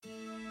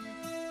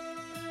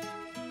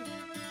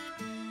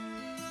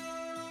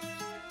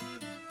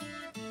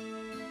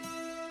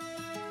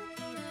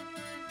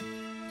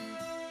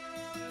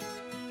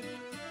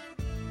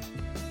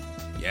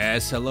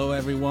Yes, hello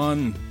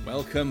everyone.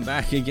 Welcome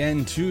back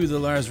again to the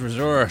Lars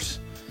Resort.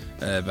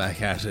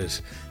 Back at it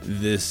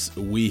this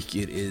week.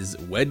 It is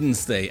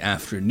Wednesday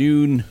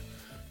afternoon.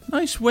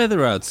 Nice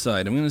weather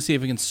outside. I'm going to see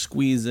if I can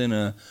squeeze in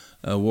a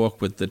walk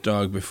with the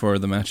dog before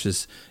the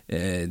matches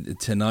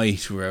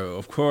tonight, where,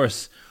 of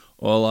course,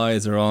 all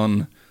eyes are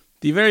on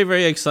the very,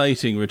 very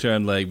exciting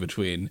return leg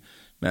between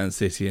Man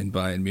City and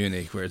Bayern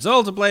Munich, where it's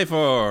all to play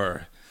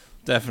for.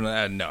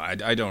 Definitely, no,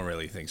 I don't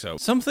really think so.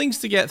 Some things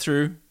to get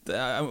through.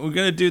 We're going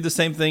to do the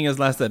same thing as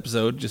last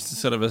episode, just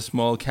sort of a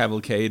small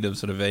cavalcade of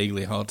sort of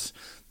vaguely hot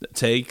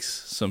takes,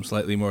 some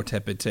slightly more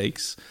tepid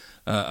takes,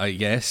 I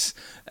guess.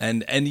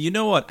 And you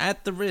know what?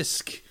 At the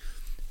risk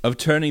of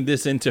turning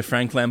this into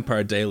Frank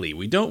Lampard Daily,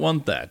 we don't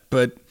want that,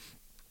 but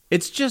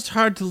it's just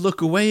hard to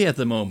look away at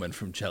the moment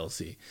from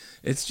Chelsea.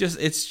 It's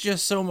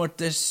just so much.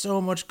 There's so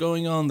much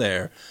going on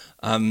there.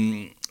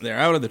 They're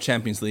out of the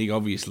Champions League,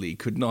 obviously,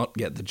 could not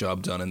get the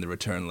job done in the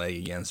return leg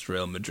against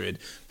Real Madrid.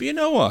 But you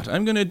know what?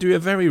 I'm going to do a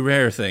very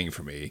rare thing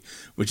for me,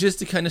 which is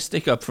to kind of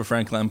stick up for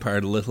Frank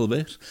Lampard a little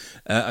bit.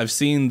 I've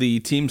seen the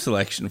team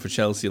selection for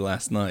Chelsea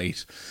last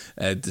night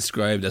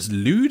described as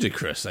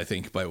ludicrous, I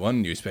think, by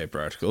one newspaper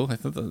article. I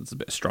thought that was a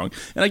bit strong.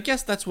 And I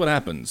guess that's what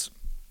happens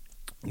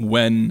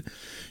when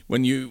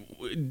you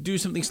do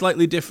something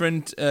slightly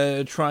different,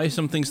 try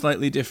something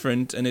slightly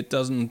different, and it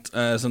doesn't,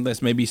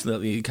 sometimes maybe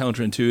slightly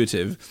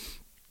counterintuitive,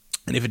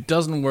 and if it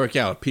doesn't work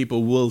out,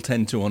 people will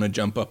tend to want to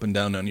jump up and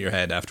down on your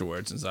head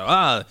afterwards and say,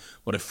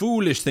 what a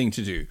foolish thing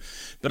to do.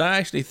 But I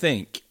actually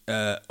think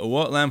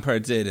what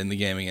Lampard did in the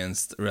game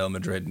against Real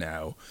Madrid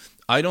now,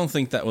 I don't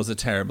think that was a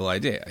terrible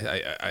idea.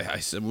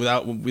 I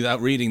without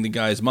reading the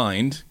guy's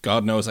mind,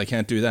 God knows I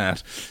can't do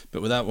that,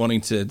 but without wanting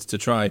to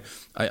try,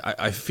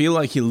 I feel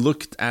like he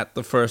looked at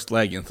the first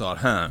leg and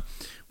thought,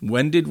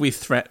 when did we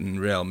threaten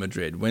Real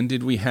Madrid? When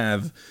did we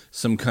have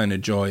some kind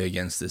of joy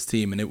against this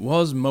team? And it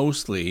was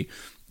mostly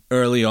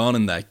early on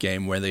in that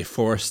game where they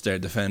forced their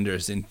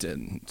midfielders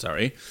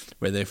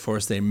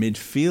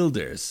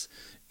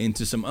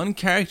into some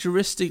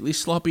uncharacteristically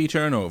sloppy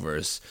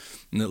turnovers,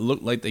 and it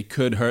looked like they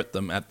could hurt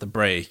them at the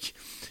break.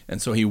 And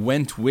so he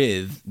went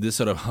with this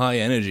sort of high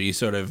energy,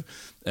 sort of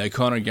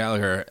Conor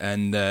Gallagher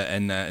and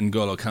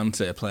N'Golo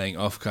Kante playing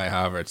off Kai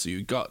Havertz. So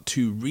you got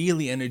two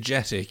really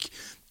energetic,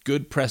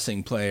 good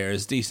pressing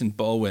players, decent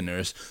ball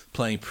winners,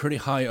 playing pretty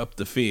high up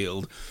the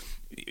field,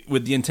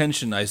 with the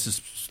intention, I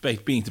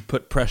suspect, being to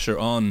put pressure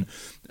on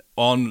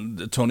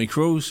Toni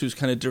Kroos, who's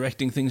kind of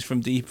directing things from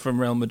deep from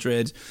Real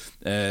Madrid,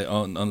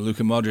 on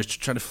Luka Modric, to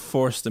try to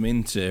force them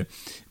into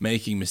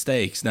making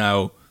mistakes.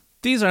 Now,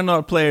 these are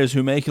not players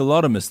who make a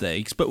lot of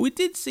mistakes, but we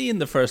did see in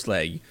the first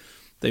leg,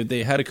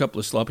 they had a couple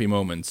of sloppy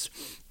moments.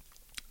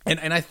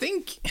 And I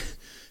think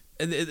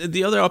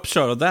the other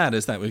upshot of that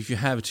is that if you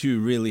have two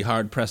really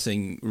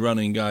hard-pressing,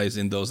 running guys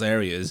in those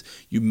areas,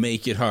 you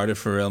make it harder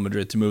for Real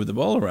Madrid to move the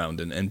ball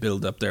around and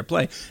build up their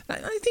play.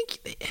 I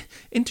think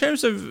in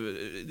terms of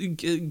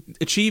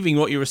achieving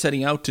what you were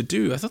setting out to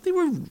do, I thought they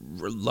were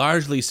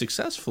largely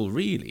successful,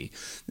 really,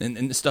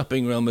 in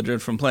stopping Real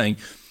Madrid from playing.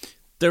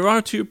 There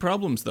are two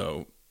problems,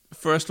 though.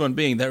 First one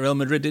being that Real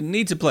Madrid didn't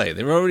need to play.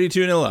 They were already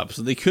 2-0 up,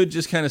 so they could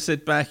just kind of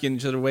sit back and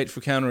sort of wait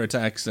for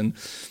counterattacks, and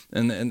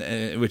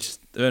which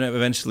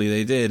eventually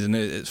they did. And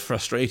it's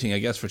frustrating, I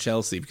guess, for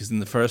Chelsea, because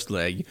in the first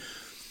leg,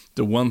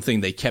 the one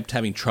thing they kept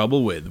having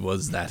trouble with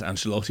was that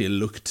Ancelotti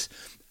looked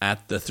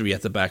at the three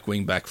at the back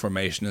wing back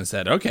formation and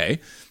said,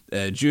 okay,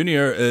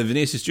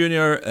 Vinicius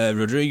Junior,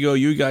 Rodrigo,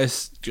 you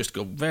guys just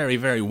go very,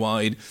 very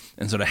wide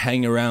and sort of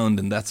hang around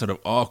in that sort of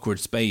awkward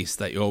space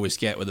that you always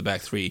get with the back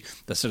three,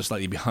 that's sort of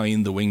slightly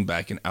behind the wing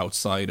back and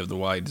outside of the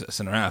wide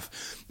centre half.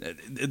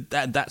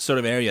 That sort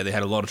of area they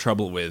had a lot of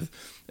trouble with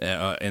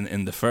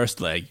in the first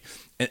leg.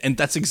 And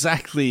that's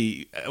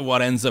exactly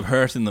what ends up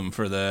hurting them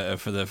for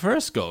the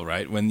first goal,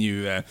 right? When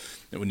you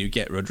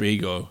get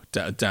Rodrigo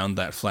down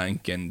that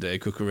flank, and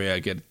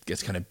Cucurella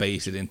gets kind of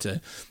baited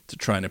into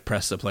trying to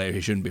press a player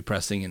he shouldn't be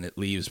pressing, and it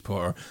leaves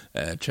poor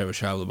Trevor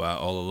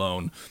Chalobah all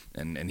alone,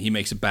 and he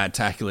makes a bad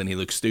tackle and he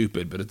looks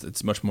stupid, but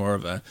it's much more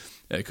of a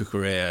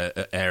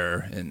Cucurella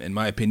error, in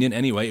my opinion.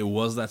 Anyway, it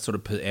was that sort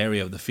of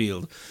area of the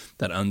field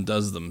that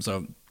undoes them.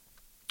 So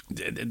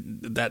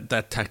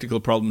that tactical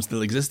problem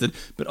still existed,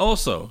 but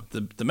also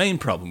the main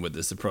problem with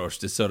this approach,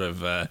 this sort of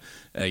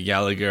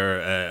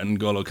Gallagher and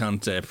N'Golo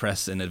Kante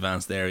press in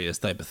advanced areas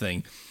type of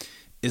thing,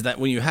 is that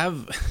when you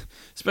have,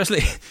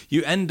 especially,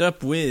 you end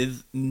up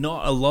with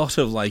not a lot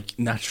of like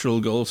natural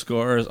goal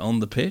scorers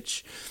on the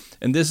pitch.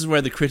 And this is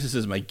where the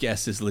criticism, I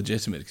guess, is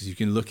legitimate, because you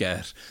can look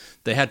at,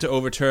 they had to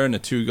overturn a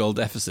 2-goal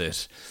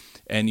deficit,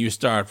 and you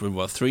start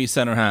with, 3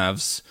 centre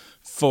halves,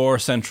 4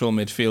 central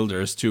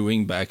midfielders, 2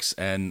 wing backs,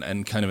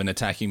 and kind of an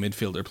attacking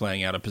midfielder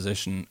playing out of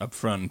position up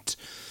front.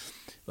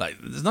 Like,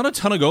 there's not a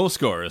ton of goal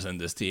scorers in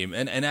this team,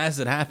 and as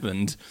it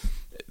happened,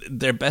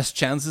 their best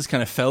chances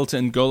kind of fell to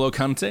N'Golo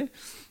Kante.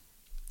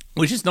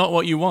 Which is not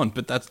what you want,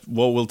 but that's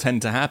what will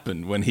tend to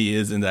happen when he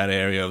is in that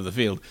area of the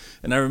field.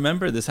 And I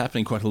remember this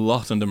happening quite a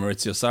lot under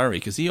Maurizio Sarri,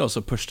 because he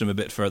also pushed him a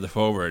bit further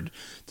forward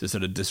to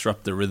sort of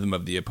disrupt the rhythm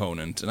of the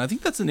opponent. And I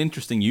think that's an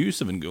interesting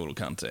use of N'Golo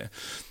Kante.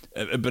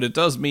 But it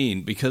does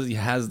mean, because he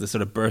has this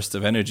sort of burst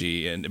of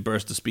energy and a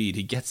burst of speed,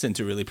 he gets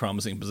into really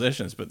promising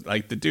positions. But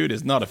like, the dude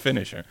is not a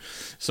finisher.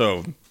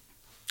 So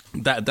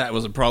that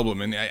was a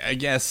problem. And I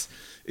guess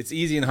it's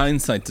easy in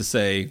hindsight to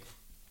say,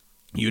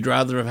 you'd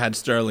rather have had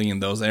Sterling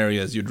in those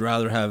areas. You'd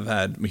rather have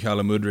had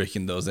Mykhailo Mudryk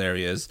in those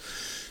areas.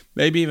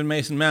 Maybe even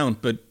Mason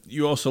Mount, but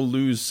you also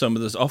lose some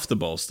of this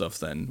off-the-ball stuff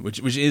then, which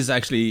is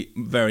actually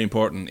very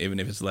important, even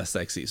if it's less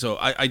sexy. So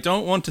I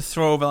don't want to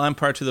throw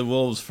Lampard to the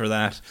wolves for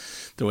that,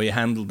 the way he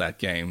handled that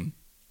game.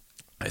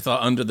 I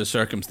thought under the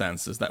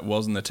circumstances, that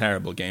wasn't a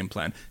terrible game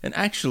plan. And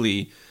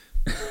actually,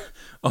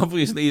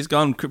 obviously he's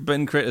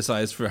been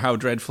criticised for how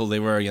dreadful they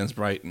were against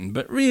Brighton,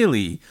 but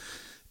really,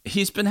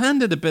 he's been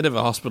handed a bit of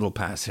a hospital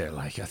pass here.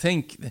 Like, I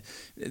think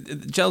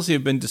Chelsea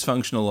have been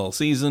dysfunctional all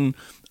season.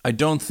 I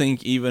don't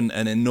think even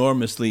an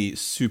enormously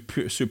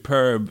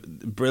superb,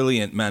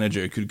 brilliant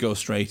manager could go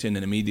straight in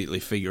and immediately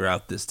figure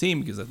out this team,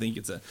 because I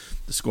think the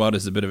squad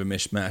is a bit of a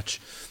mishmash.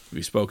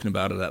 We've spoken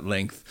about it at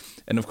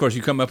length. And of course,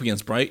 you come up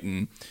against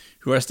Brighton,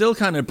 who are still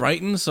kind of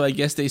Brighton, so I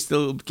guess they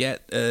still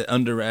get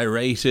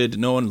underrated.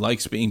 No one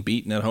likes being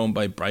beaten at home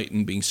by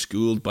Brighton, being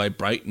schooled by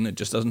Brighton. It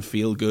just doesn't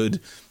feel good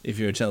if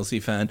you're a Chelsea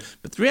fan.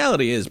 But the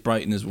reality is,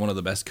 Brighton is one of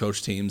the best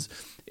coached teams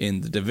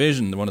in the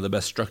division, one of the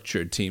best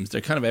structured teams.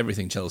 They're kind of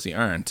everything Chelsea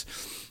aren't.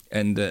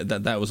 And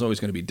that was always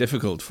going to be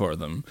difficult for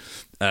them.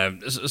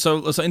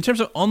 So in terms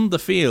of on the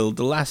field,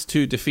 the last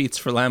two defeats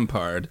for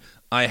Lampard,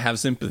 I have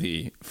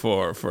sympathy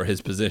for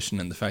his position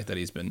and the fact that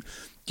he's been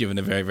given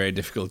a very, very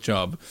difficult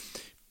job.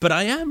 But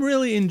I am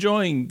really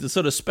enjoying the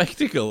sort of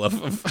spectacle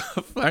of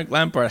Frank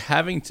Lampard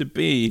having to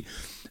be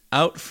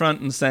out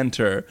front and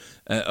centre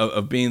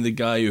of being the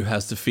guy who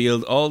has to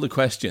field all the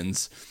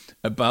questions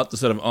about the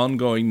sort of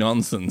ongoing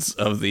nonsense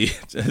of the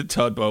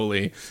Todd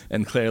Boehly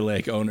and Clear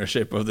Lake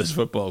ownership of this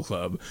football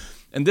club.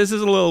 And this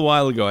is a little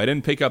while ago. I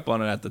didn't pick up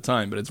on it at the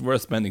time, but it's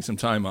worth spending some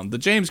time on. The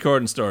James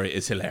Corden story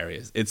is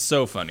hilarious. It's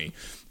so funny.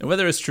 And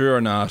whether it's true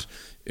or not,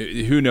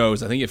 who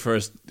knows? I think it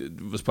first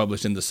was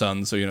published in The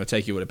Sun, so,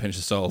 take it with a pinch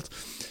of salt.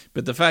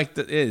 But the fact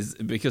that is,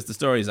 because the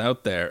story is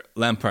out there,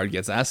 Lampard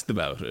gets asked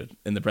about it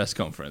in the press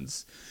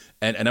conference.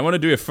 And I want to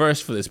do it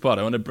first for this pod.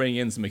 I want to bring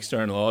in some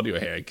external audio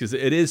here, because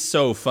it is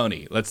so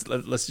funny. Let's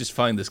just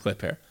find this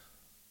clip here.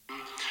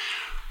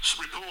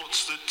 Some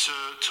reports that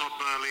Todd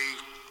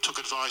Boehly took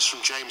advice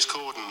from James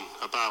Corden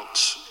about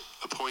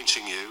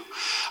appointing you.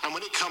 And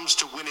when it comes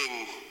to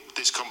winning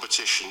this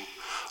competition,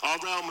 are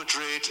Real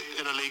Madrid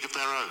in a league of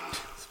their own?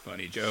 It's a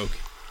funny joke.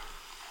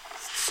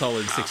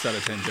 Solid 6 out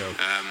of 10 joke.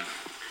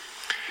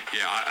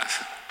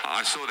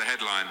 I saw the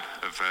headline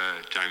of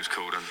James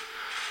Corden,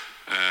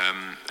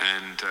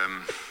 and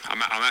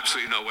I'm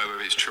absolutely not aware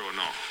whether it's true or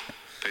not.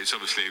 But it's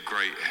obviously a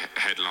great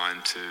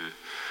headline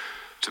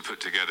to put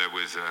together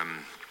with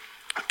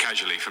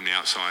casually from the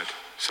outside.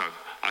 So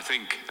I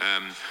think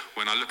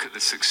when I look at the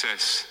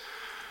success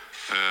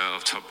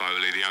of Todd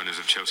Boehly, the owners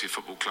of Chelsea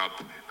Football Club,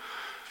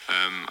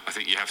 I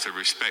think you have to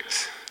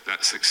respect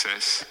that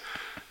success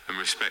and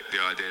respect the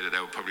idea that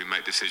they'll probably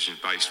make decisions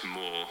based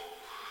more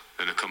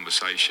than a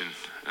conversation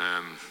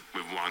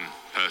with one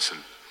person.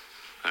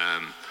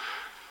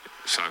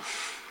 So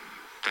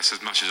that's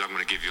as much as I'm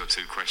going to give your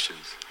two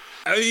questions.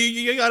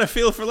 You got to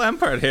feel for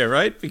Lampard here,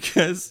 right?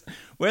 Because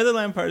whether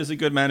Lampard is a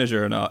good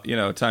manager or not,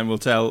 time will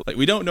tell. Like,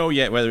 we don't know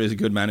yet whether he's a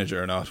good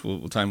manager or not.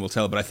 Time will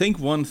tell. But I think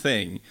one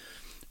thing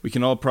we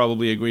can all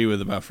probably agree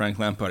with about Frank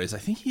Lampard is I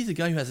think he's a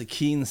guy who has a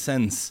keen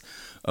sense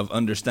of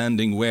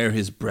understanding where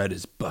his bread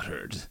is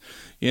buttered.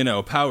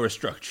 Power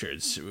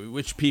structures,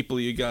 which people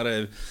you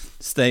gotta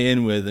stay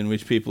in with and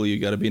which people you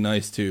gotta be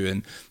nice to,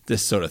 and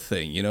this sort of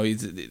thing.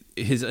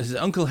 His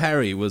Uncle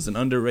Harry was an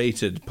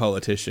underrated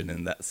politician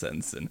in that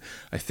sense, and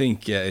I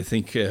think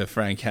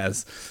Frank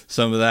has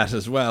some of that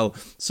as well.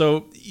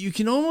 So you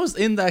can almost,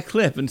 in that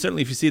clip, and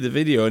certainly if you see the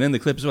video and in the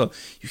clip as well,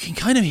 you can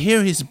kind of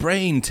hear his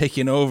brain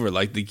ticking over,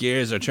 like the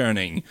gears are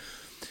turning.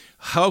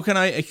 How can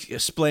I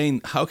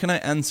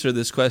answer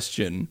this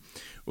question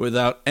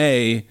without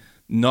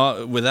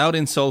without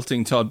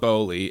insulting Todd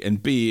Boehly,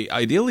 and B,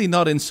 ideally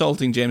not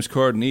insulting James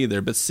Corden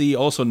either, but C,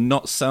 also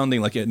not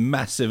sounding like a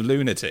massive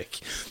lunatic?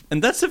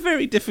 And that's a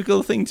very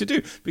difficult thing to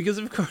do, because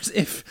of course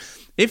if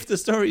the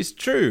story is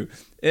true,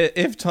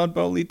 if Todd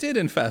Boehly did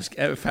in fact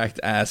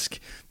ask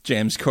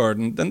James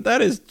Corden, then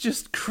that is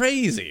just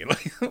crazy.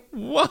 Like,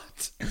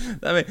 what?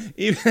 I mean,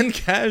 even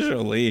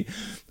casually,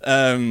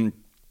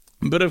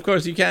 But of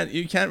course,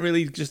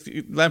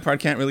 Lampard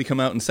can't really come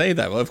out and say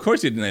that. Well, of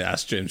course he didn't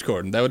ask James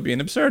Corden. That would be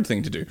an absurd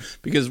thing to do,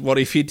 because what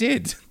if he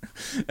did?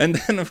 And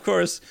then, of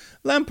course,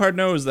 Lampard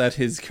knows that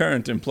his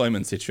current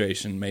employment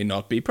situation may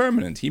not be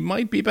permanent. He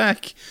might be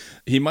back.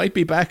 He might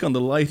be back on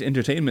the light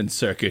entertainment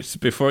circuit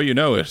before you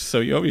know it. So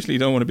you obviously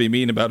don't want to be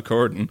mean about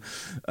Corden.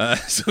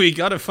 So he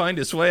got to find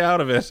his way out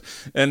of it.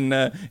 And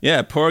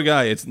poor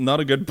guy. It's not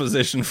a good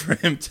position for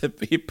him to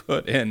be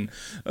put in,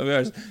 of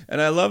course.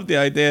 And I love the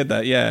idea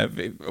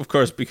that, of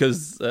course,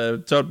 because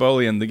Todd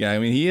Boehly and the guy, I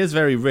mean, he is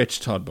very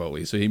rich, Todd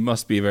Boehly, so he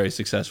must be very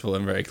successful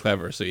and very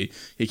clever. So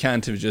he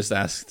can't have just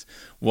asked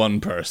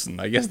one person.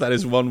 I guess that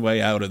is one way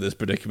out of this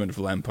predicament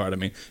for Lampard. I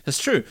mean, it's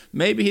true.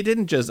 Maybe he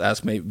didn't just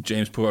ask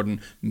James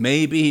Corden.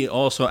 Maybe he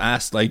also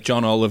asked like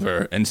John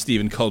Oliver and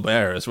Stephen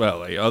Colbert as well,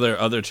 like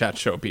other chat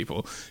show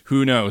people.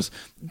 Who knows?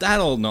 That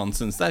old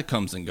nonsense, that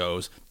comes and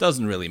goes.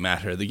 Doesn't really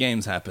matter. The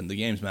games happen. The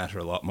games matter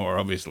a lot more,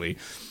 obviously.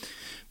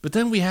 But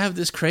then we have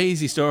this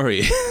crazy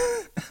story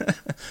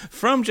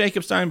from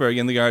Jacob Steinberg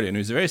in The Guardian,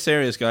 who's a very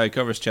serious guy,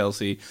 covers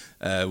Chelsea,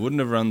 wouldn't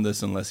have run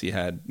this unless he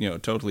had,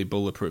 totally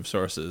bulletproof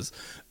sources,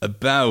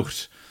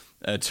 about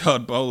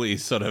Todd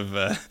Boehly's sort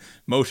of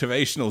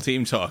motivational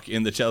team talk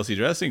in the Chelsea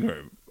dressing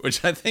room,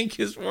 which I think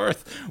is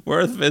worth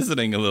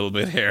visiting a little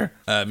bit here.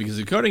 Because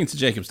according to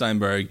Jacob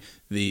Steinberg,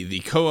 the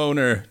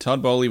co-owner,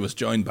 Todd Boehly, was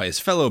joined by his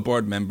fellow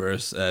board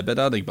members,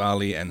 Bedad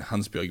Iqbali and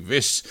Hans-Björg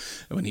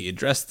Wisch, when he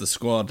addressed the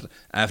squad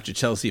after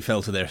Chelsea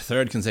fell to their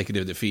third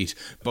consecutive defeat.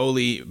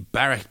 Boehly,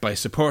 barracked by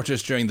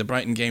supporters during the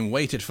Brighton game,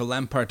 waited for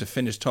Lampard to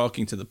finish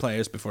talking to the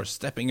players before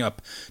stepping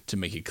up to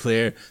make it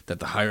clear that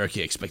the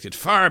hierarchy expected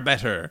far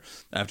better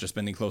after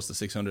spending close to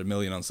 600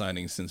 million on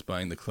signings since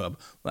buying the club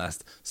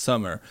last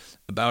summer.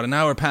 About an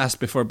hour passed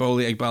before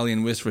Boehly, Iqbali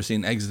and Wisch were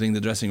seen exiting the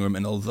dressing room,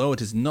 and although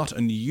it is not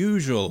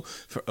unusual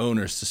for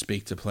owners to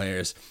speak to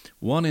players,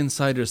 one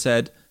insider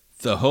said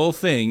the whole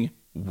thing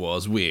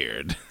was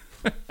weird.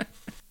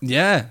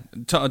 Yeah,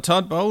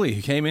 Todd Boehly,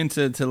 who came in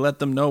to let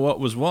them know what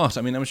was what.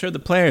 I mean, I'm sure the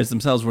players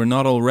themselves were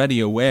not already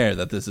aware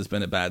that this has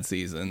been a bad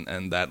season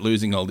and that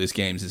losing all these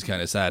games is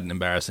kind of sad and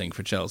embarrassing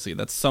for Chelsea.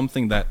 That's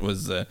something that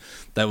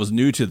was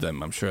new to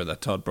them, I'm sure, that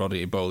Todd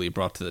Boehly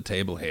brought to the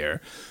table here.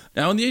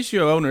 Now, on the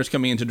issue of owners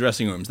coming into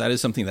dressing rooms, that is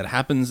something that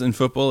happens in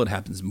football. It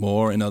happens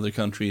more in other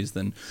countries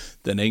than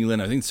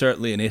England. I think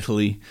certainly in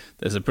Italy,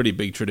 there's a pretty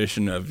big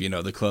tradition of,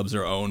 the clubs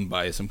are owned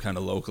by some kind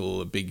of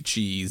local big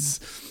cheese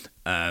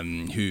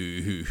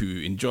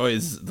who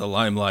enjoys the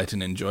limelight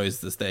and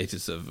enjoys the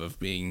status of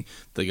being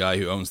the guy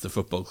who owns the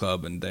football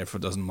club and therefore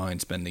doesn't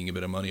mind spending a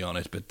bit of money on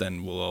it, but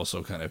then will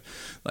also kind of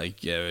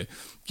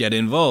get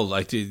involved.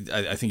 I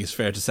think it's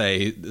fair to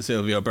say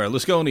Silvio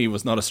Berlusconi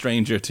was not a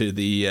stranger to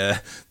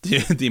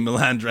the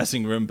Milan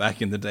dressing room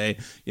back in the day.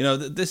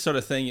 This sort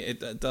of thing,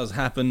 it does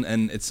happen,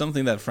 and it's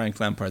something that Frank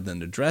Lampard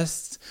then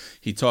addressed.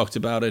 He talked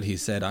about it. He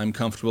said, I'm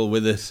comfortable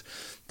with it.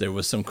 There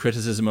was some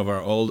criticism of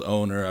our old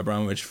owner,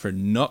 Abramovich, for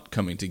not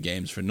coming to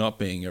games, for not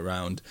being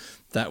around.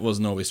 That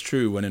wasn't always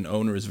true. When an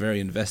owner is very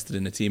invested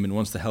in a team and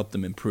wants to help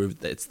them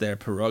improve, it's their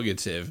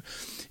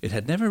prerogative. It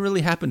had never really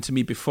happened to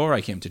me before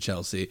I came to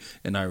Chelsea,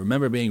 and I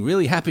remember being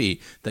really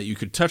happy that you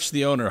could touch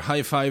the owner,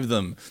 high-five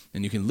them,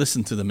 and you can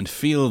listen to them and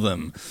feel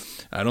them.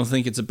 I don't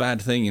think it's a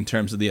bad thing in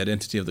terms of the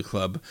identity of the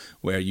club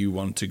where you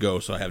want to go,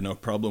 so I have no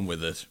problem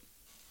with it.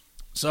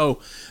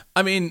 So,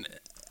 I mean,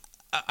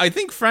 I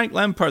think Frank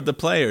Lampard, the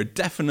player,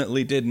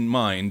 definitely didn't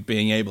mind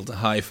being able to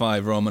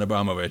high-five Roman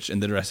Abramovich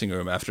in the dressing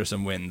room after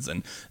some wins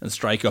and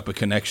strike up a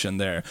connection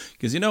there.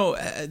 Because,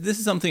 this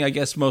is something I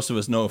guess most of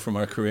us know from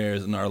our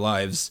careers and our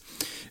lives,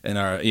 and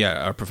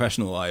our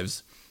professional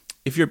lives.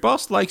 If your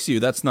boss likes you,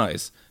 that's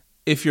nice.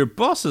 If your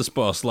boss's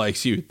boss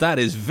likes you, that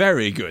is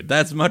very good.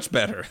 That's much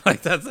better.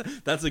 Like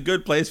that's a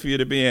good place for you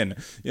to be in.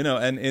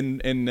 And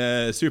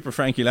in Super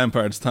Frankie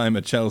Lampard's time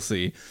at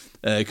Chelsea,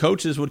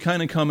 coaches would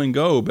kind of come and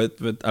go, but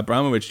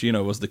Abramovich,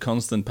 was the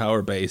constant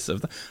power base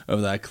of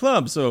that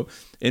club. So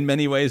in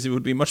many ways, it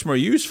would be much more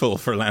useful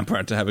for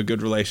Lampard to have a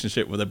good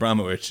relationship with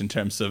Abramovich in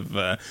terms of,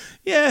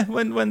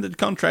 when the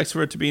contracts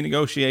were to be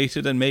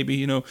negotiated, and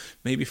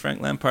maybe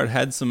Frank Lampard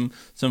had some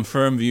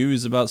firm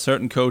views about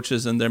certain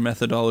coaches and their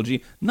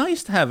methodology. Nice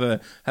to have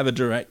a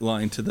direct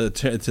line to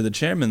the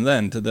chairman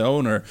then, to the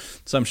owner.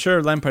 So I'm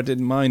sure Lampard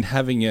didn't mind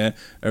having a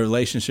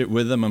relationship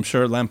with him. I'm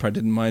sure Lampard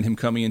didn't mind him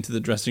coming into the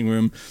dressing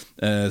room.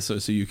 So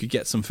you could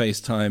get some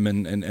FaceTime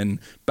and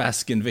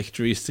bask in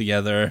victories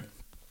together.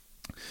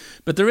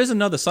 But there is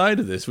another side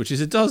of this, which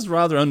is it does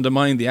rather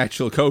undermine the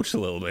actual coach a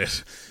little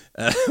bit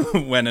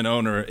when an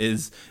owner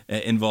is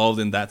involved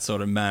in that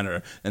sort of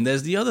manner. And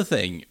there's the other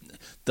thing.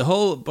 The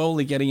whole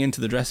Boehly getting into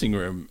the dressing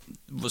room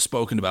was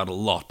spoken about a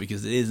lot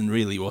because it isn't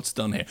really what's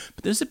done here.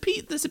 But there's a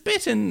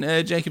bit in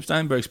Jacob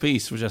Steinberg's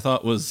piece which I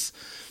thought was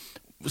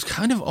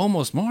kind of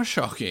almost more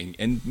shocking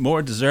and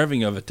more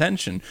deserving of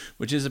attention,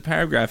 which is a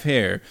paragraph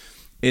here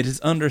It is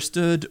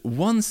understood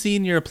one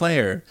senior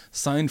player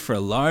signed for a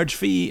large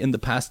fee in the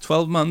past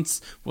 12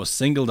 months was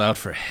singled out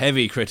for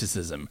heavy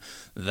criticism.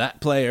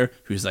 That player,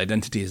 whose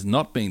identity is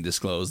not being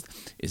disclosed,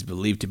 is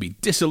believed to be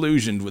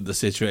disillusioned with the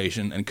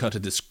situation and cut a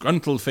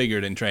disgruntled figure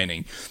in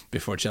training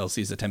before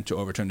Chelsea's attempt to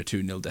overturn a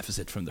 2-0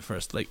 deficit from the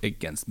first leg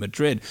against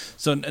Madrid.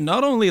 So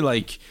not only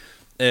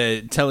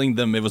telling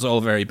them it was all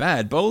very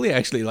bad, Bowley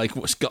actually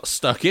got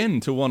stuck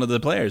into one of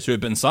the players who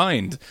had been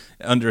signed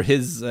under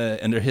his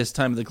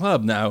time at the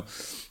club. Now,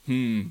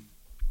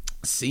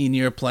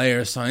 senior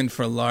player signed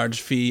for a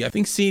large fee. I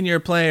think senior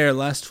player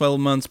last 12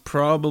 months,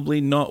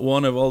 probably not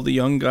one of all the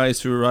young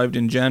guys who arrived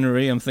in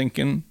January, I'm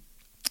thinking.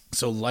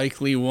 So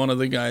likely one of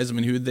the guys,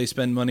 who did they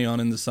spend money on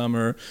in the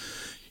summer?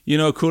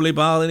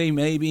 Koulibaly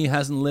maybe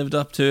hasn't lived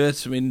up to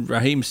it.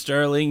 Raheem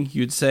Sterling,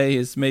 you'd say,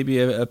 is maybe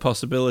a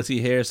possibility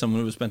here.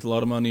 Someone who spent a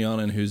lot of money on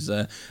and whose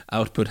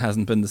output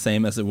hasn't been the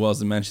same as it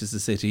was in Manchester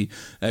City.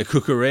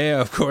 Cucurella,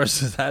 of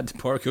course,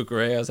 poor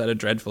Cucurella has had a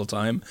dreadful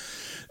time.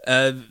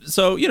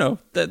 So,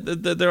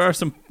 there are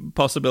some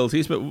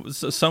possibilities, but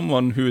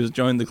someone who has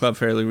joined the club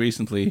fairly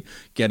recently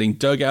getting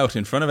dug out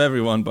in front of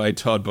everyone by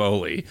Todd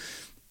Bowley.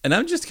 And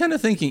I'm just kind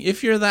of thinking,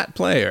 if you're that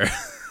player...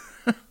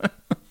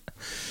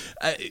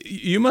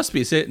 you must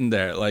be sitting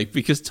there,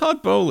 because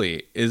Todd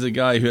Bowley is a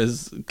guy who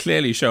has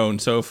clearly shown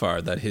so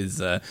far that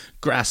his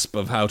grasp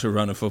of how to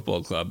run a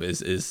football club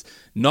is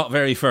not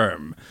very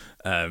firm.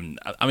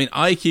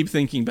 I keep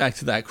thinking back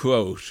to that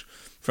quote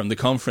from the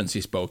conference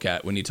he spoke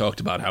at when he talked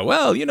about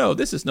how,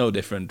 this is no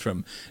different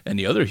from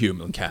any other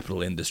human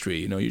capital industry.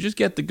 You just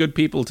get the good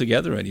people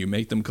together and you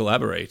make them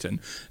collaborate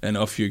and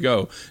off you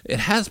go. It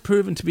has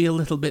proven to be a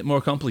little bit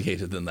more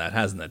complicated than that,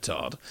 hasn't it,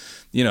 Todd?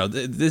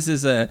 This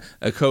is a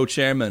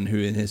co-chairman who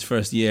in his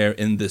first year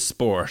in this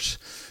sport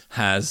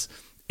has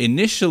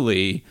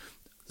initially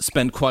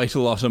spent quite a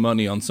lot of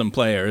money on some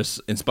players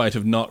in spite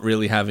of not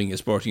really having a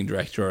sporting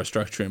director or a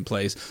structure in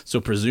place.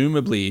 So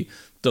presumably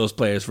those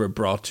players were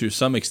brought to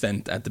some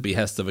extent at the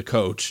behest of a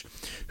coach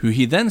who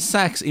he then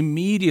sacks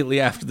immediately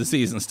after the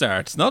season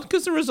starts. Not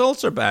because the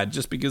results are bad,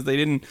 just because they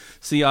didn't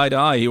see eye to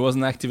eye. He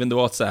wasn't active in the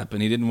WhatsApp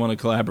and he didn't want to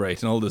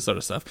collaborate and all this sort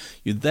of stuff.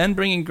 You then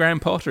bring in Graham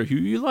Potter, who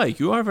you like.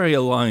 You are very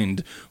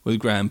aligned with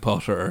Graham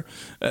Potter.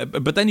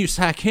 But then you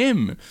sack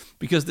him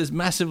because this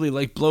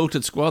massively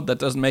bloated squad that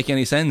doesn't make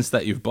any sense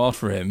that you've bought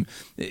for him,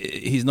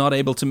 he's not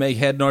able to make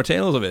head nor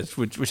tail of it,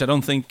 which I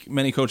don't think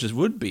many coaches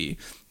would be.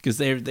 Because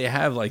they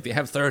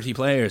have 30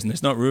 players and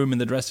there's not room in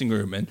the dressing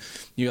room, and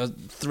you got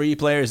 3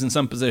 players in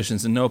some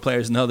positions and no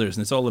players in others,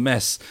 and it's all a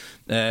mess.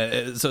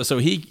 So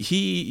he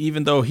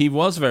even though he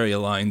was very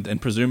aligned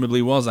and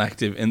presumably was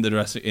active in the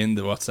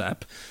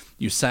WhatsApp,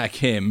 you sack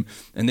him,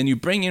 and then you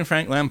bring in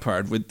Frank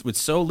Lampard with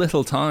so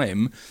little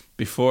time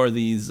before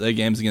these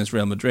games against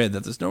Real Madrid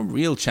that there's no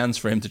real chance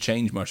for him to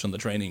change much on the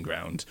training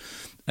ground,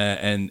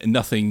 and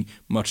nothing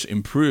much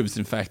improves.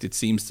 In fact, it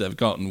seems to have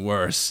gotten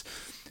worse.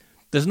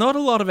 There's not a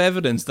lot of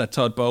evidence that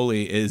Todd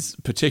Bowley is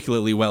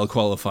particularly well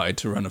qualified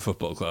to run a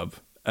football club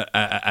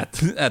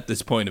at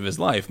this point of his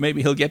life.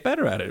 Maybe he'll get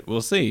better at it.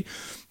 We'll see.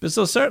 But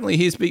so certainly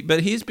he's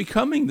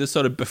becoming this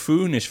sort of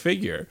buffoonish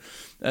figure.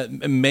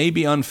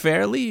 Maybe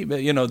unfairly,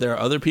 but there are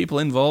other people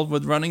involved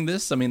with running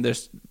this.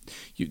 There's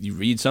you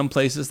read some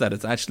places that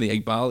it's actually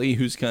Iqbali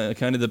who's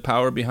kind of the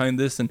power behind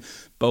this, and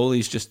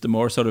Bowley's just the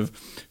more sort of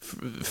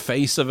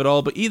face of it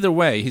all. But either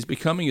way, he's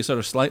becoming a sort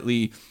of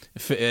slightly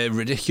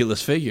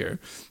ridiculous figure.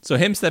 So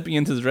him stepping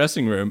into the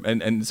dressing room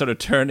and sort of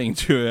turning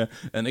to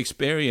an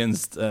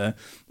experienced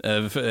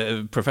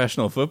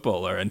professional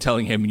footballer and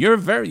telling him, you're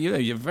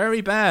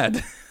very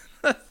bad.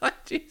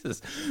 Jesus,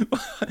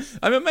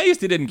 I'm amazed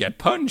he didn't get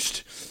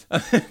punched.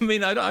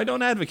 I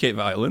don't advocate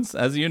violence,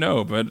 as you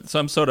know, but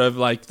some sort of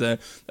a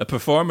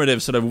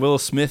performative sort of Will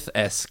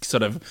Smith-esque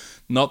sort of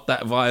not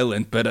that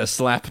violent but a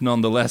slap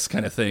nonetheless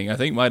kind of thing I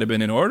think might have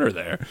been in order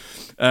there.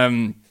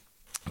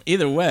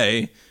 Either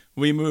way,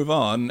 we move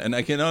on, and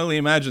I can only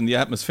imagine the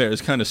atmosphere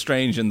is kind of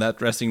strange in that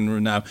dressing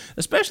room now,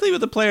 especially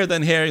with the player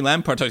then hearing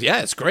Lampard talk.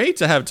 Yeah, it's great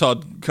to have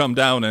Todd come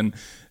down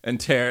and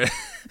tear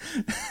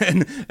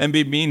and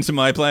be mean to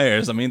my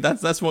players.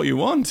 That's what you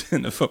want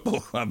in a football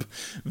club.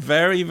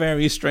 Very,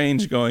 very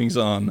strange goings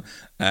on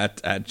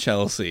at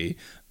Chelsea.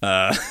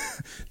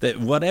 That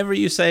whatever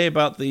you say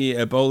about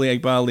the Bowley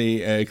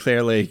Iqbali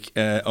Clear Lake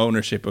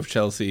ownership of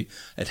Chelsea,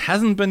 it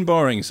hasn't been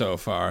boring so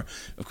far.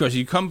 Of course,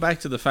 you come back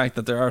to the fact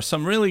that there are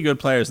some really good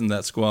players in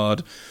that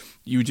squad.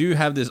 You do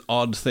have this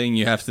odd thing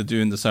you have to do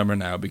in the summer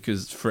now,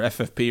 because for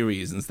FFP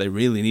reasons they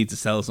really need to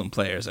sell some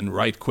players, and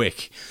right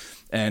quick.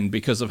 And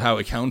because of how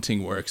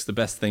accounting works, the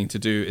best thing to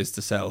do is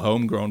to sell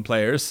homegrown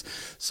players.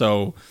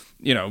 So,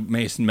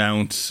 Mason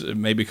Mount,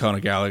 maybe Conor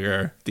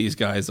Gallagher, these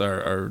guys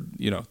are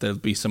there'll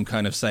be some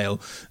kind of sale.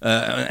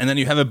 And then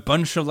you have a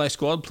bunch of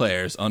squad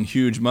players on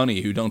huge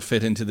money who don't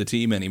fit into the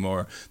team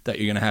anymore that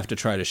you're going to have to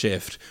try to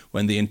shift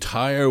when the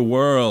entire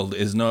world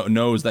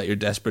knows that you're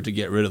desperate to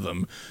get rid of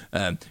them.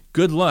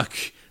 Good luck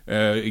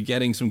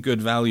getting some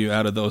good value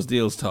out of those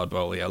deals, Todd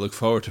Bowley. I look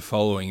forward to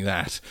following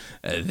that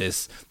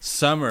this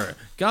summer.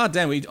 God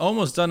damn, we've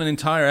almost done an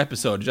entire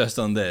episode just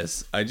on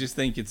this. I just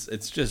think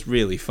it's just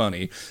really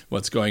funny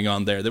what's going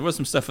on there. There was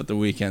some stuff at the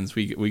weekends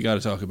we got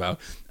to talk about.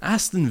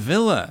 Aston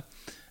Villa,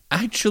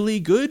 actually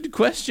good,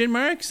 question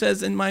mark,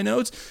 says in my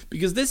notes,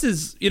 because this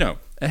is,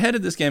 ahead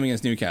of this game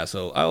against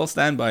Newcastle, I will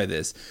stand by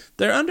this.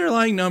 Their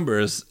underlying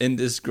numbers in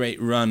this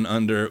great run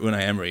under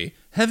Unai Emery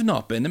have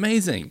not been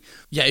amazing.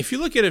 Yeah, if you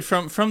look at it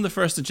from the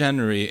 1st of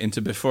January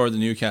into before the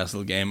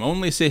Newcastle game,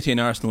 only City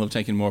and Arsenal have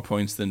taken more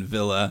points than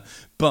Villa,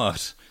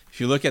 but if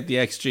you look at the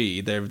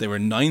XG, they were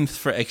 9th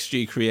for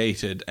XG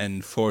created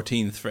and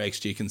 14th for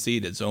XG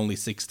conceded, so only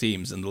 6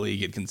 teams in the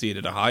league had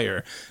conceded a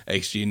higher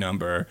XG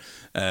number,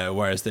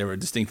 whereas they were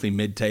distinctly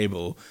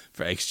mid-table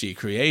for XG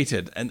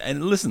created.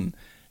 And listen,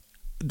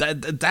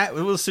 that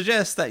will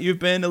suggest that you've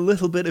been a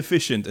little bit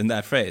efficient in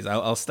that phrase.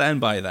 I'll stand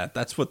by that.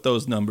 That's what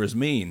those numbers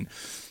mean.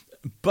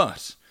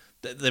 But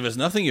there was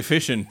nothing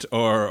efficient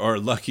or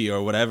lucky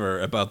or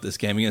whatever about this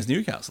game against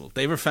Newcastle.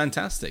 They were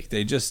fantastic.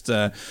 They just,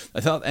 I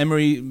thought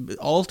Emery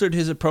altered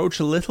his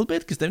approach a little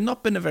bit, because they've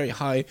not been a very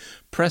high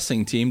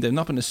pressing team. They've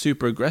not been a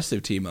super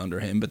aggressive team under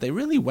him, but they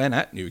really went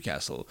at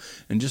Newcastle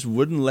and just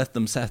wouldn't let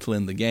them settle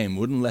in the game,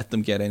 wouldn't let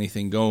them get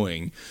anything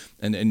going.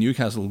 And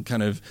Newcastle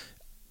kind of,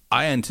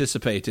 I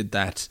anticipated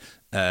that,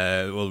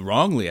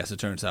 wrongly as it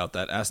turns out,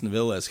 that Aston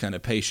Villa's kind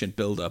of patient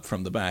build-up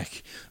from the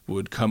back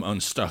would come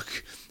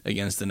unstuck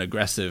against an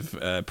aggressive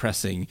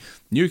pressing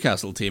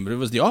Newcastle team. But it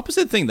was the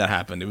opposite thing that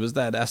happened. It was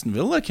that Aston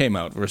Villa came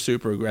out, were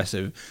super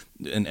aggressive,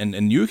 and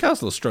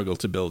Newcastle struggled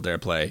to build their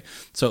play.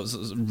 So it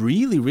was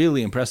really,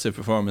 really impressive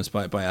performance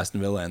by Aston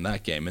Villa in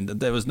that game. And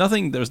there was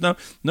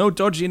no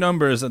dodgy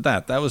numbers at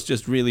that. That was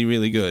just really,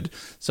 really good.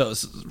 So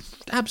it's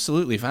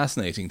absolutely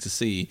fascinating to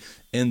see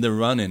in the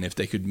run-in if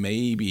they could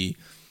maybe,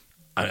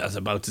 I was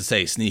about to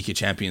say, sneak a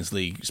Champions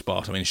League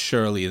spot. I mean,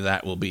 surely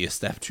that will be a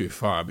step too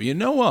far. But you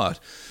know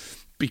what?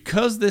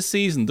 Because this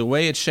season, the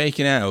way it's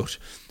shaken out,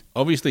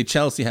 obviously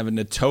Chelsea having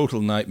a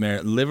total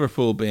nightmare,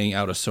 Liverpool being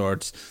out of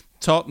sorts,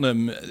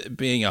 Tottenham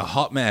being a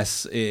hot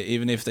mess,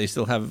 even if they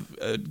still have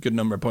a good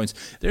number of points,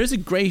 there is a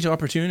great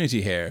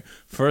opportunity here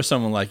for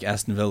someone like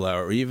Aston Villa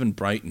or even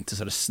Brighton to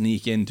sort of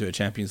sneak into a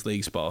Champions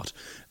League spot,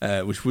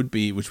 which would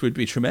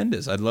be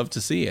tremendous. I'd love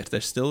to see it.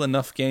 There's still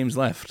enough games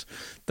left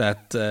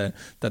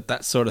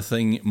that sort of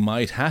thing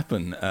might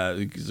happen.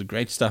 It's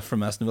great stuff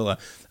from Aston Villa.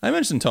 I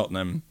mentioned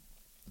Tottenham.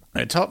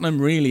 Tottenham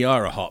really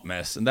are a hot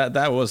mess, and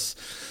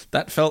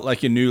that felt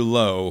like a new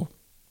low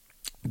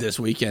this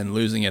weekend,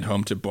 losing at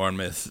home to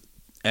Bournemouth.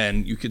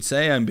 And you could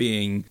say I'm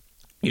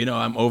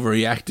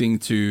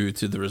overreacting to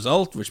the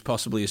result, which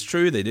possibly is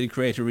true. They did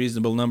create a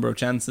reasonable number of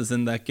chances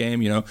in that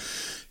game.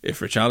 If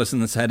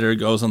Richarlison's header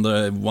goes on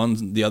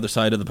the other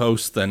side of the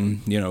post,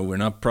 then we're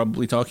not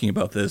probably talking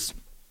about this.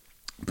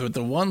 But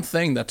the one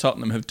thing that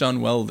Tottenham have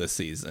done well this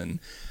season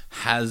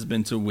has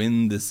been to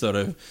win this sort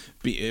of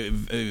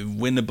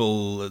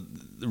winnable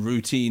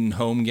routine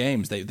home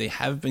games. They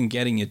have been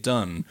getting it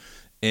done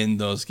in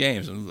those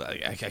games.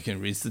 I can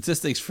read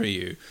statistics for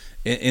you.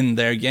 In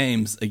their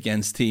games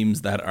against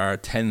teams that are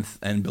 10th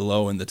and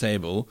below in the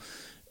table,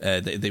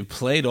 they've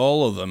played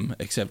all of them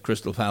except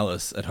Crystal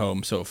Palace at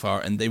home so far,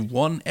 and they've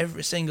won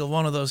every single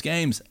one of those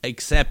games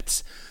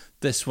except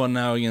this one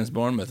now against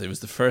Bournemouth. It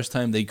was the first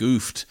time they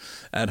goofed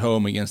at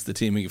home against the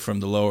team from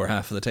the lower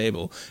half of the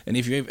table. And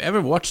if you've ever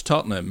watched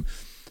Tottenham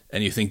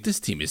and you think, this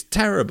team is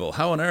terrible,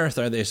 how on earth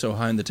are they so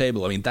high in the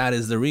table? I mean, that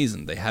is the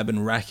reason. They have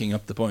been racking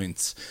up the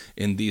points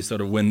in these sort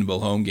of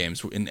winnable home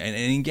games. And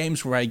in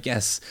games where I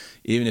guess,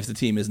 even if the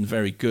team isn't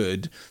very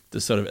good,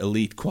 the sort of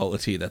elite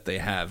quality that they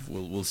have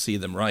will see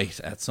them right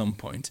at some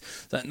point.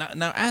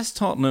 Now, as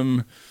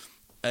Tottenham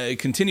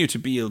continue to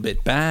be a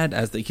bit bad,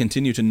 as they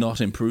continue to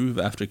not improve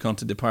after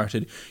Conte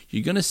departed,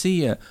 you're going to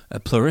see a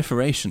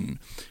proliferation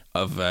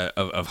of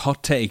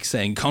hot takes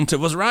saying Conte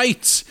was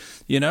right.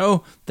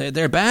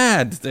 They're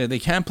bad. They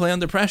can't play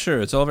under pressure.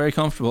 It's all very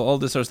comfortable. All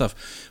this sort of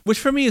stuff, which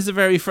for me is a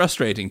very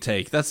frustrating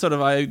take. That's sort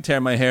of, I tear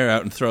my hair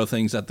out and throw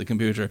things at the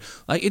computer.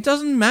 Like, it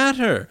doesn't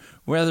matter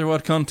whether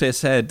what Conte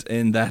said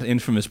in that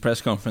infamous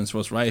press conference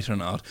was right or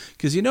not,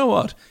 because you know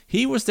what?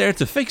 He was there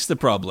to fix the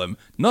problem,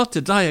 not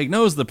to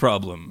diagnose the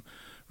problem.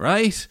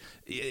 Right?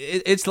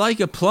 It's like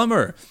a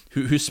plumber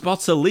who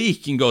spots a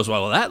leak and goes,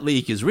 well, that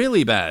leak is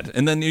really bad.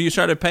 And then you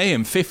try to pay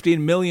him $15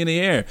 million a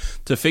year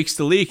to fix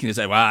the leak. And you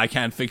say, well, I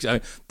can't fix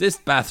it. This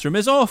bathroom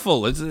is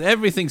awful.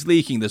 Everything's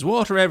leaking. There's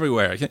water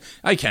everywhere.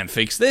 I can't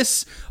fix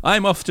this.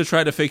 I'm off to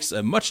try to fix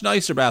a much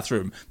nicer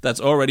bathroom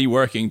that's already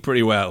working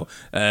pretty well.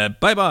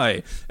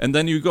 Bye-bye. And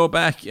then you go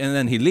back and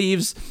then he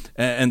leaves.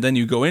 And then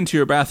you go into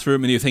your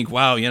bathroom and you think,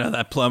 wow,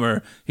 that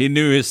plumber, he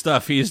knew his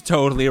stuff. He's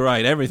totally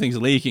right. Everything's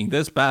leaking.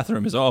 This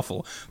bathroom is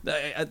awful.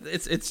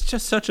 It's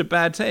just such a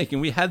bad take,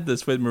 and we had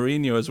this with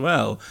Mourinho as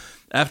well.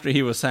 after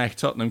he was sacked,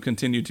 Tottenham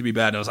continued to be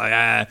bad. I was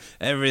like,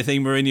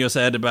 everything Mourinho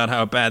said about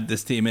how bad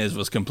this team is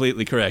was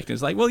completely correct. And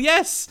it's like, well,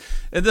 yes.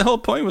 And the whole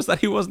point was that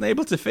he wasn't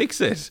able to fix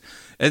it.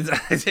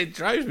 It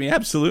drives me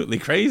absolutely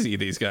crazy,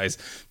 these guys.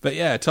 But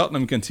yeah,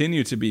 Tottenham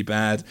continue to be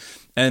bad.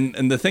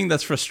 And the thing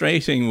that's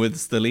frustrating with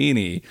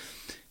Stellini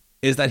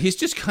is that he's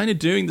just kind of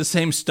doing the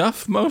same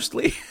stuff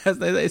mostly.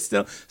 It's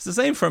the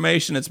same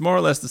formation. It's more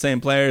or less the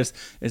same players.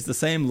 It's the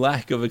same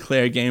lack of a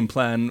clear game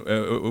plan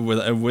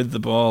with the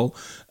ball.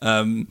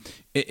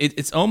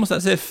 It's almost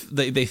as if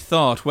they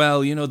thought,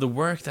 well, the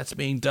work that's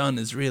being done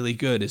is really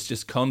good. It's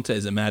just Conte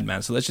is a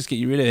madman, so let's just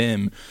get rid of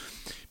him.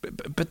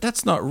 But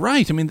that's not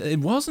right. I mean, it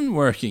wasn't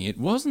working. It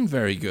wasn't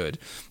very good.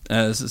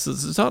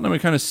 So Tottenham are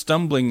kind of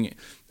stumbling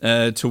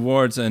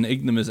towards an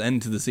ignominious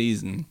end to the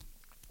season,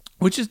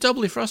 which is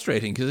doubly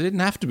frustrating because it didn't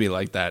have to be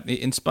like that.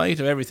 In spite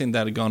of everything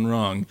that had gone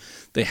wrong,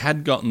 they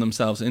had gotten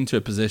themselves into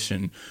a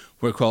position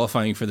where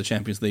qualifying for the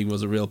Champions League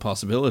was a real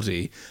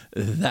possibility.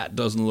 That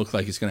doesn't look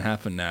like it's going to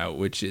happen now,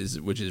 which is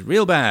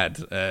real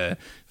bad.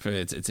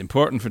 It's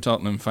important for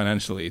Tottenham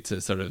financially to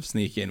sort of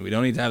sneak in. We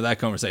don't need to have that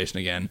conversation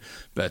again.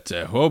 But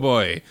oh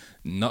boy,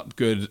 not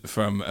good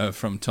from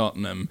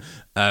Tottenham.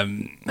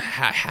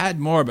 Had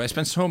more, but I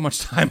spent so much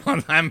time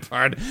on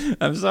Lampard.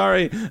 I'm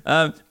sorry.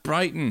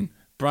 Brighton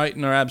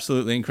are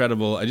absolutely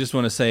incredible. I just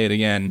want to say it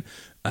again.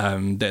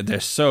 They're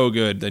so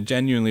good. They're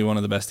genuinely one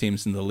of the best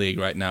teams in the league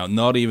right now.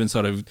 Not even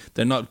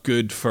they're not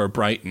good for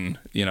Brighton.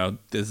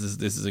 This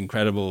is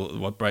incredible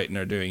what Brighton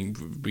are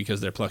doing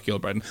because they're plucky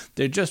old Brighton.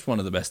 They're just one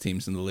of the best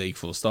teams in the league,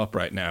 full stop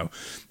right now.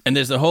 And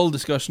there's a whole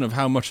discussion of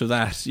how much of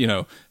that,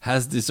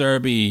 has De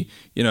Zerbi,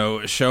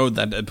 showed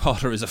that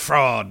Potter is a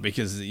fraud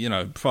because,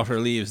 Potter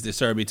leaves, De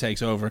Zerbi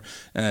takes over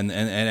and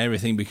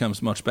everything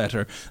becomes much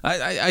better.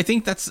 I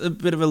think that's a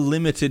bit of a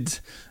limited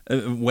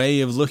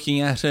way of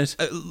looking at it.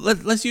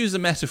 Let's use a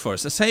metaphor.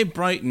 So say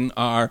Brighton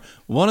are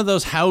one of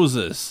those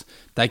houses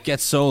that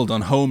gets sold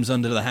on Homes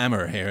Under the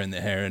Hammer here in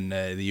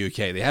the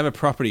UK. They have a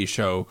property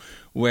show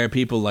where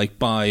people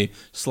buy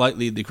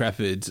slightly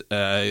decrepit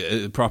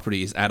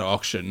properties at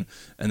auction,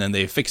 and then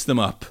they fix them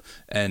up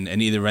and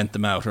either rent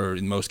them out or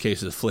in most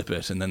cases flip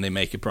it, and then they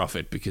make a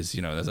profit because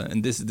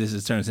and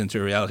this turns into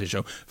a reality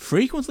show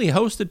frequently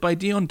hosted by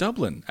Dion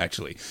Dublin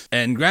actually.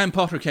 And Graham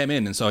Potter came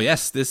in and so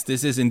yes, this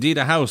is indeed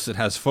a house. It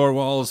has 4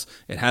 walls,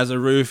 it has a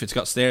roof, it's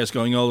got stairs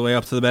going all the way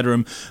up to the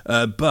bedroom,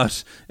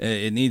 but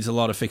it needs a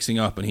lot of fixing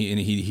up, and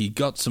he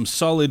got some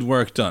solid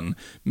work done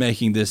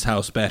making this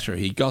house better.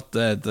 He got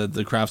the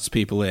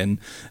craftspeople in,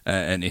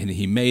 and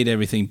he made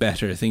everything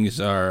better. Things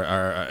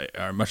are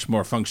much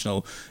more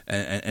functional,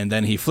 and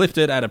then he flipped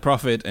it at a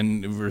profit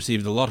and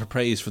received a lot of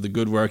praise for the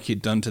good work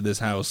he'd done to this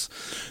house.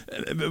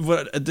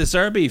 But De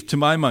Zerbi, to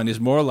my mind, is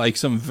more like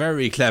some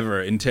very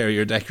clever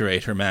interior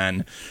decorator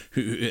man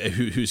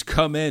who's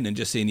come in and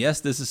just seen,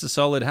 yes, this is a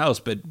solid house,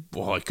 but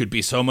it could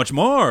be so much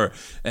more.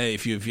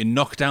 If you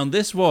knock down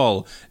this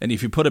wall, and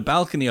if you put a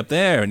balcony up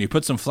there, and you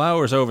put some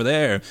flowers over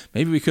there,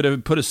 maybe we could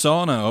have put a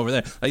sauna over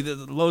there.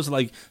 Loads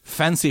of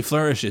fancy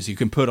flourishes you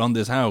can put on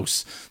this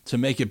house to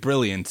make it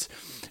brilliant.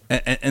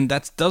 And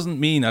that doesn't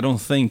mean, I don't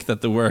think,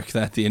 that the work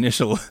that the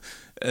initial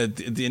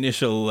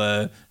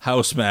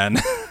houseman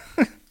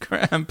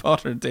Graham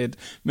Potter did,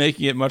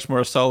 making it much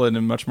more solid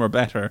and much more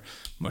better.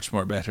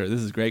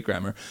 This is great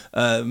grammar.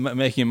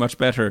 Making it much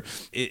better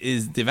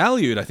is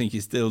devalued. I think he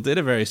still did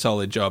a very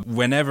solid job.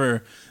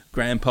 Whenever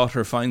Graham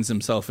Potter finds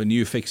himself a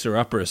new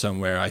fixer-upper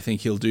somewhere, I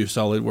think he'll do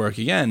solid work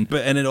again.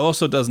 And it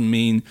also doesn't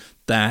mean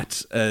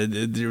that De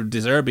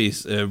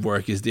Zerbi's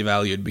work is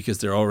devalued because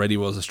there already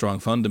was a strong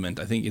fundament.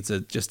 I think it's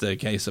just a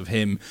case of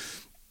him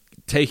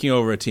taking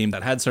over a team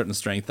that had certain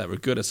strength, that were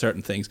good at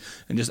certain things,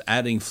 and just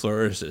adding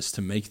flourishes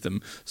to make them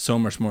so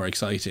much more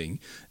exciting.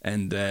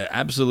 And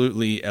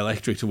absolutely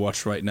electric to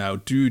watch right now.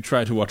 Do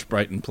try to watch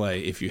Brighton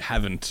play if you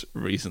haven't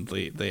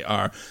recently. They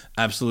are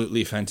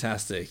absolutely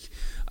fantastic.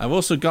 I've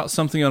also got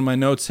something on my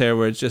notes here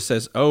where it just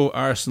says, "Oh,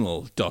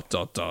 Arsenal, ...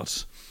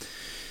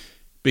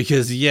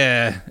 Because,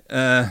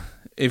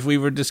 if we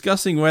were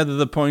discussing whether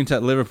the point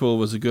at Liverpool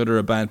was a good or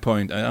a bad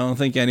point, I don't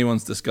think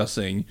anyone's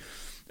discussing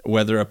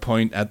whether a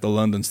point at the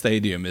London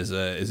Stadium is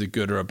a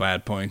good or a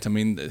bad point. I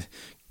mean,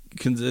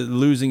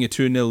 losing a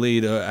 2-0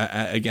 lead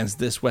against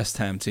this West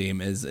Ham team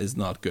is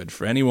not good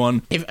for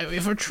anyone.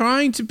 If we're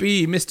trying to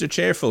be Mr.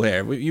 Cheerful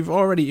here,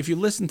 if you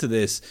listen to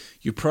this,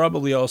 you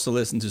probably also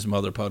listen to some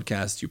other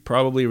podcasts. You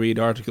probably read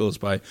articles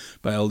by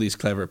all these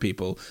clever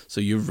people. So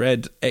you've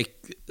read a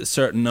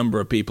certain number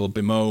of people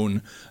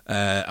bemoan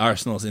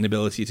Arsenal's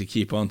inability to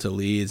keep on to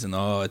leads, and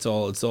it's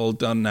all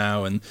done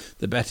now, and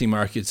the betting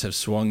markets have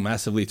swung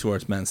massively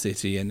towards Man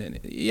City, and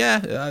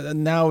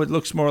now it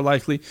looks more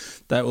likely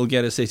that we'll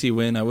get a City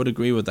win. I would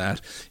agree with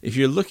that. If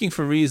you're looking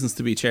for reasons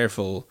to be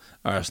cheerful,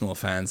 Arsenal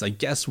fans, I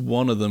guess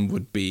one of them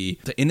would be,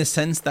 in a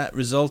sense, that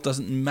result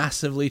doesn't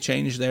massively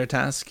change their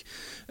task.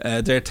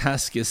 their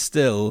task is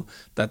still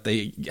that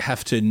they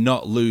have to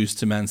not lose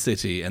to Man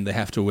City and they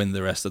have to win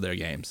the rest of their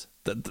games.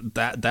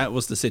 That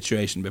was the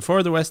situation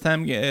before the West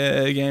Ham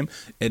game.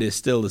 It is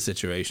still the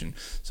situation.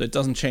 So it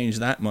doesn't change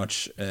that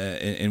much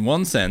in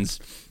one sense.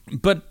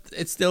 But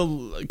it's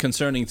still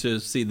concerning to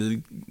see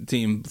the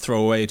team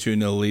throw away a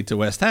 2-0 lead to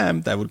West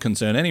Ham. That would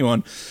concern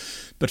anyone.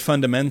 But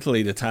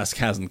fundamentally, the task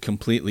hasn't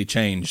completely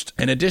changed.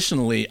 And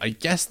additionally, I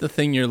guess the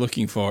thing you're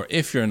looking for,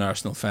 if you're an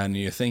Arsenal fan and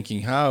you're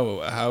thinking,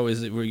 how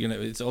is it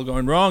it's all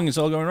going wrong,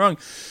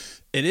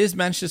 it is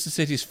Manchester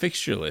City's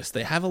fixture list.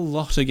 They have a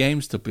lot of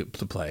games to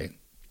play.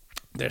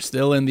 They're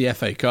still in the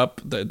FA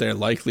Cup. They're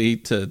likely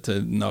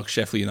to knock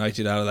Sheffield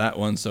United out of that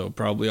one, so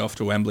probably off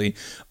to Wembley.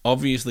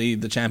 Obviously,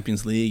 the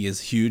Champions League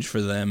is huge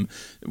for them,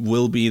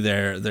 will be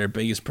their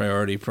biggest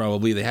priority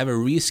probably. They have a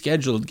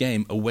rescheduled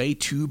game away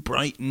to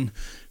Brighton,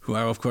 who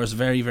are, of course,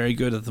 very, very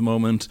good at the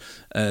moment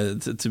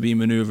to be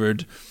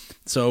manoeuvred.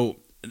 So,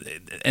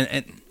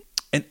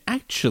 and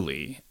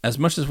actually, as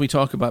much as we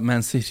talk about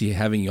Man City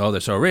having, they're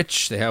so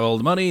rich, they have all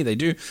the money, they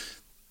do,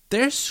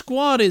 their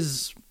squad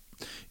is...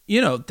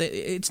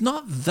 it's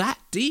not that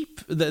deep.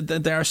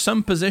 There are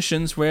some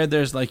positions where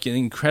there's like an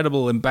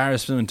incredible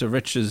embarrassment of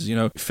riches.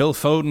 Phil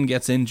Foden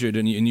gets injured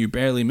and you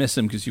barely miss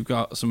him because you've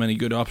got so many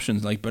good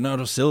options. Like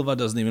Bernardo Silva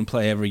doesn't even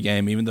play every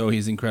game, even though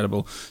he's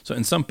incredible. So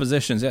in some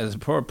positions, there's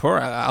poor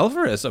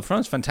Alvarez up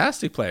front,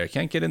 fantastic player,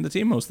 can't get in the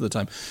team most of the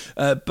time.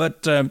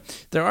 But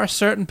there are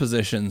certain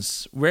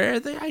positions where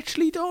they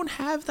actually don't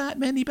have that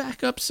many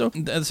backups.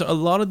 So a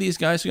lot of these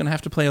guys are going to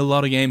have to play a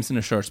lot of games in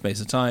a short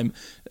space of time.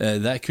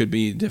 That could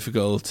be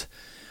difficult.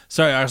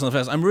 Sorry, Arsenal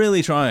fans, I'm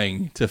really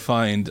trying to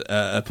find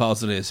a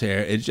positives here.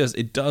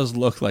 It does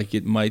look like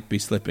it might be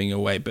slipping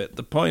away, but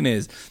the point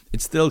is,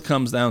 it still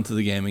comes down to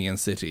the game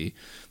against City.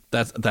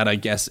 That I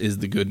guess is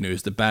the good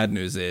news. The bad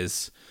news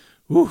is,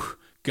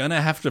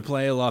 gonna have to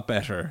play a lot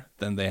better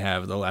than they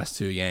have the last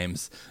two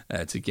games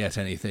to get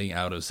anything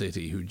out of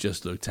City, who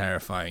just look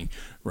terrifying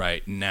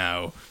right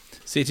now.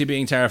 City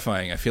being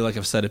terrifying, I feel like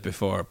I've said it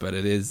before, but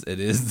it is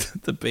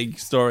the big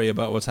story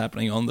about what's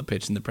happening on the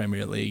pitch in the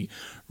Premier League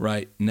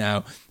right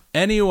now.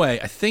 Anyway,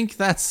 I think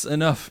that's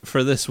enough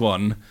for this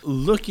one.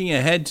 Looking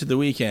ahead to the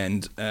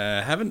weekend,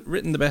 haven't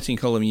written the betting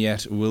column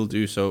yet. Will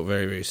do so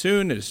very, very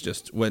soon. It's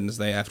just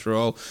Wednesday after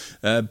all.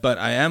 But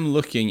I am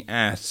looking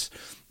at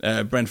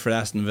Brentford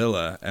Aston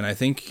Villa, and I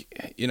think,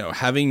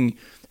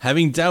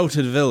 having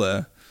doubted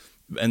Villa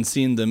and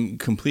seen them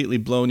completely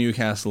blow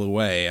Newcastle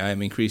away,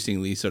 I'm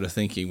increasingly sort of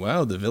thinking,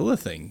 wow, the Villa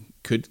thing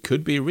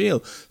could be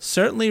real.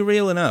 Certainly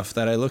real enough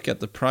that I look at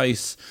the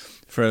price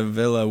for a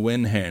Villa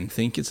win here and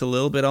think it's a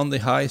little bit on the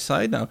high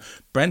side now.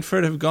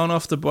 Brentford have gone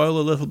off the boil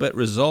a little bit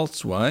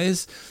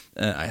results-wise.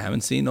 I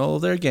haven't seen all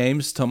of their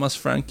games. Thomas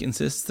Frank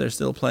insists they're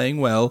still playing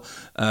well.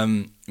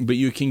 But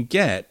you can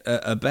get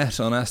a bet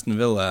on Aston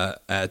Villa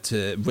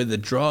with a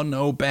draw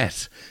no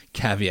bet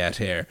caveat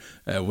here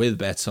with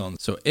bets on.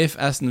 So if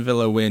Aston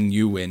Villa win,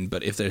 you win.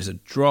 But if there's a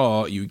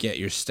draw, you get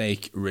your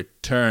stake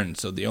returned.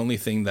 So the only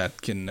thing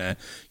that can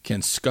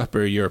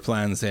scupper your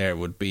plans there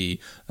would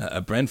be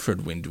a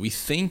Brentford win. Do we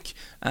think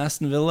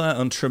Aston Villa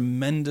on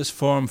tremendous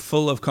form,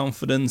 full of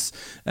confidence,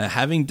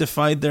 having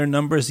defied their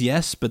numbers?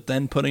 Yes, but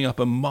then putting up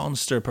a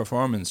monster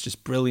performance,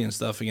 just brilliant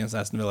stuff against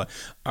Aston Villa.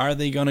 Are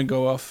they going to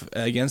go off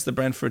against the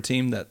Brentford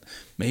team that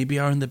maybe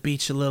are on the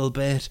beach a little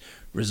bit?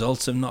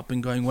 Results have not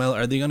been going well.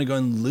 Are they going to go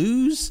and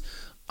lose?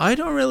 I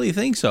don't really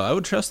think so. I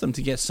would trust them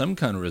to get some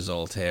kind of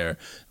result here.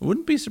 I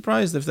wouldn't be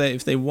surprised if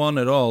they won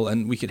at all,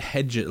 and we could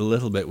hedge it a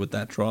little bit with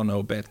that draw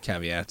no bet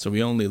caveat. So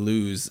we only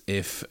lose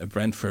if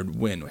Brentford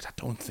win, which I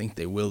don't think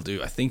they will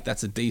do. I think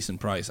that's a decent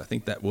price. I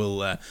think that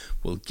will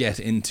get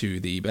into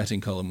the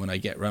betting column when I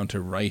get round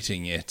to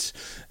writing it.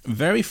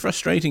 Very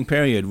frustrating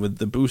period with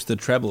the boosted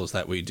trebles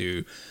that we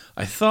do.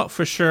 I thought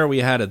for sure we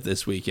had it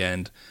this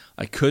weekend.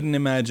 I couldn't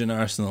imagine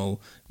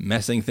Arsenal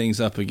messing things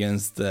up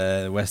against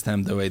West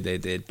Ham the way they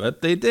did,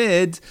 but they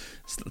did.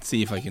 So let's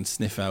see if I can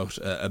sniff out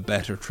a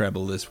better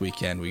treble this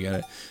weekend.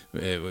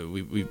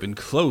 We've been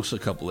close a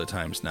couple of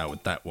times now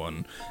with that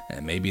one.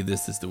 Maybe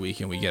this is the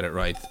weekend we get it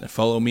right.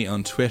 Follow me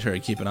on Twitter.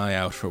 Keep an eye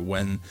out for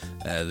when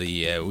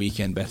the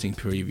weekend betting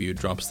preview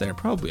drops there.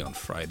 Probably on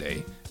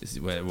Friday is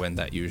when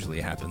that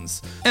usually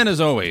happens. And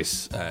as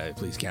always,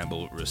 please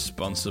gamble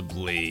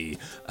responsibly.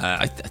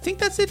 I think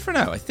that's it for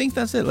now. I think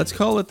that's it. Let's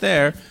call it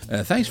there.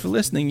 Thanks for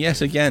listening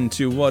yet again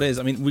to what is.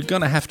 I mean, we're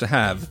going to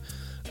have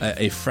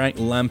a Frank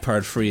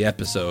Lampard free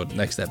episode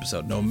next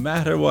episode. No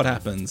matter what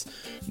happens,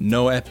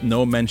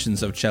 no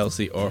mentions of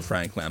Chelsea or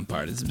Frank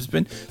Lampard. It's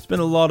been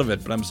a lot of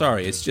it, but I'm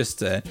sorry. It's just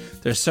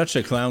there's such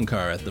a clown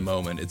car at the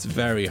moment. It's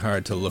very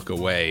hard to look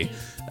away.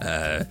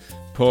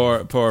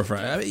 Poor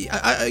Frank.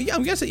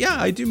 I'm guessing. Yeah,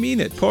 I do mean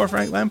it. Poor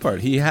Frank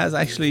Lampard. He has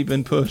actually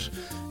been put.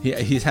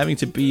 He's having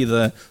to be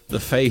the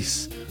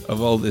face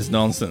of all this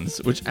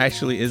nonsense, which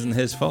actually isn't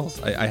his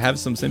fault. I have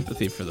some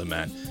sympathy for the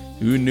man.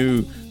 Who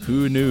knew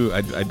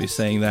I'd be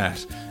saying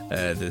that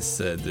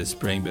this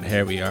spring, but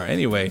here we are.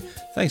 Anyway,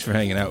 thanks for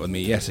hanging out with me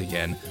yet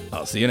again.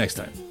 I'll see you next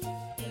time.